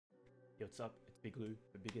Yo, what's up? It's Big Lou,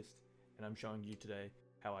 the biggest, and I'm showing you today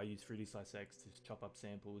how I use 3D slicex to chop up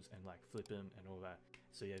samples and like flip them and all that.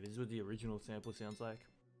 So yeah, this is what the original sample sounds like.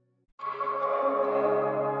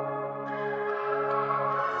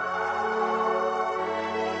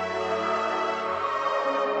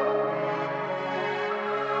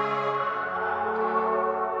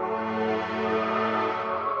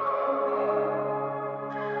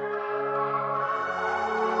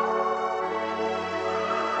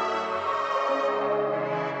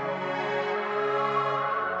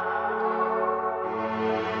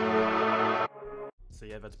 So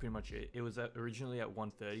yeah, that's pretty much it. It was originally at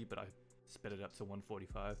 130, but I sped it up to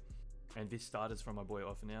 145. And this started from my boy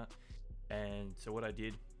Off and Out. And so what I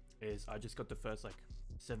did is I just got the first like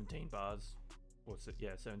 17 bars, or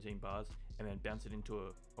yeah, 17 bars, and then bounce it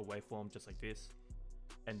into a waveform just like this.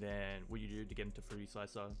 And then what you do to get into Fruity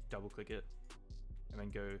Slicer, double click it, and then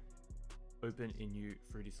go open a new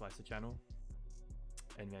Fruity Slicer channel.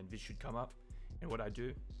 And then this should come up. And what I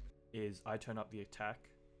do is I turn up the attack,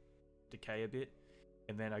 decay a bit,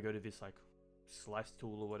 and then I go to this like slice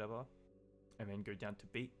tool or whatever, and then go down to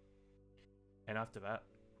beat. And after that,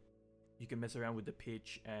 you can mess around with the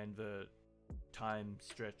pitch and the time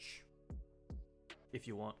stretch if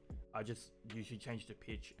you want. I just usually change the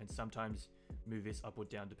pitch and sometimes move this up or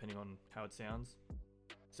down depending on how it sounds.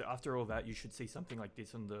 So after all that, you should see something like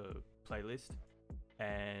this on the playlist,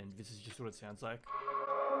 and this is just what it sounds like.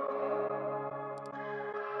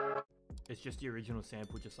 It's just the original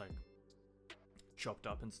sample, just like chopped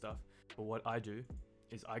up and stuff. But what I do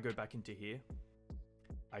is I go back into here,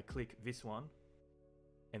 I click this one,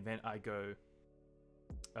 and then I go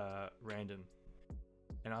random.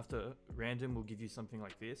 And after random will give you something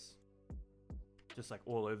like this, just like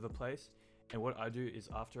all over the place. And what I do is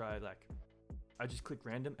after I just click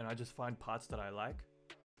random and I just find parts that I like.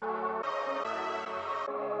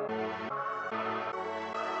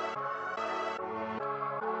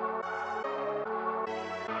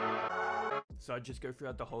 So I just go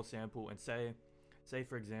throughout the whole sample and say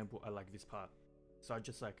for example, I like this part. So I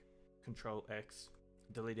just like Control X,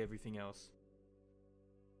 delete everything else,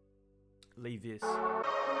 leave this,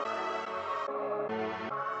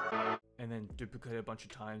 and then duplicate it a bunch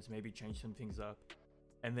of times, maybe change some things up.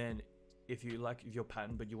 And then if you like your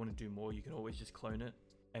pattern but you want to do more, you can always just clone it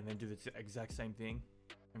and then do the exact same thing,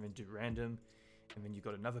 and then do random, and then you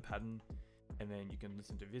got another pattern, and then you can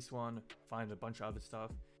listen to this one, find a bunch of other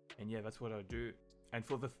stuff. And yeah, that's what I do. And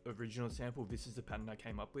for the original sample, this is the pattern I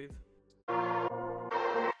came up with.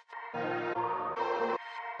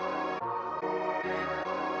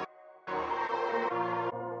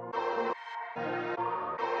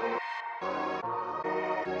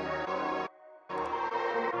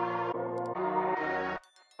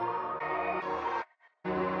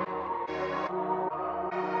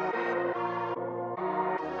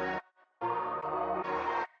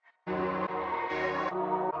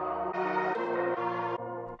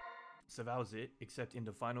 So that was it, except in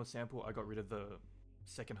the final sample I got rid of the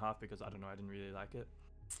second half because I don't know, I didn't really like it.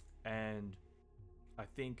 And I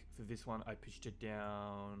think for this one I pitched it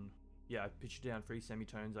down, yeah, I pitched it down 3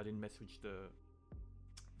 semitones. I didn't mess with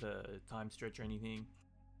the time stretch or anything.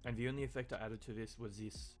 And the only effect I added to this was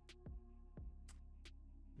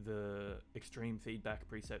the extreme feedback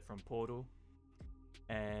preset from Portal.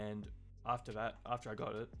 And after that, after I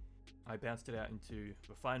got it, I bounced it out into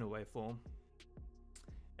the final waveform.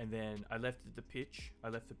 And then I left the pitch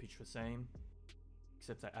the same,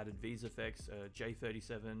 except I added these effects,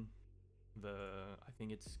 J37, I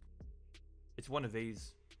think it's one of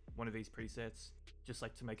these presets, just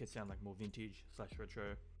like to make it sound like more vintage /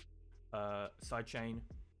 retro. Sidechain,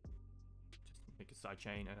 just make a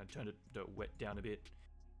sidechain, and I turned the wet down a bit.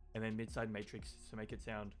 And then mid-side matrix to make it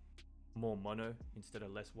sound more mono instead of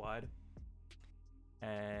less wide.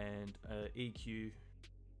 And EQ,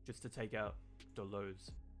 just to take out the lows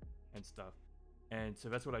and stuff. And so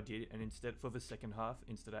that's what I did. And instead, for the second half,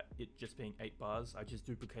 instead of it just being 8 bars, I just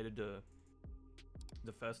duplicated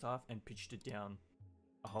the first half and pitched it down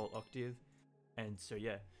a whole octave. And so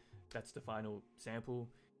yeah, that's the final sample.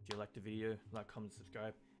 If you liked the video, like, comment,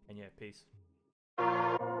 subscribe, and yeah, peace.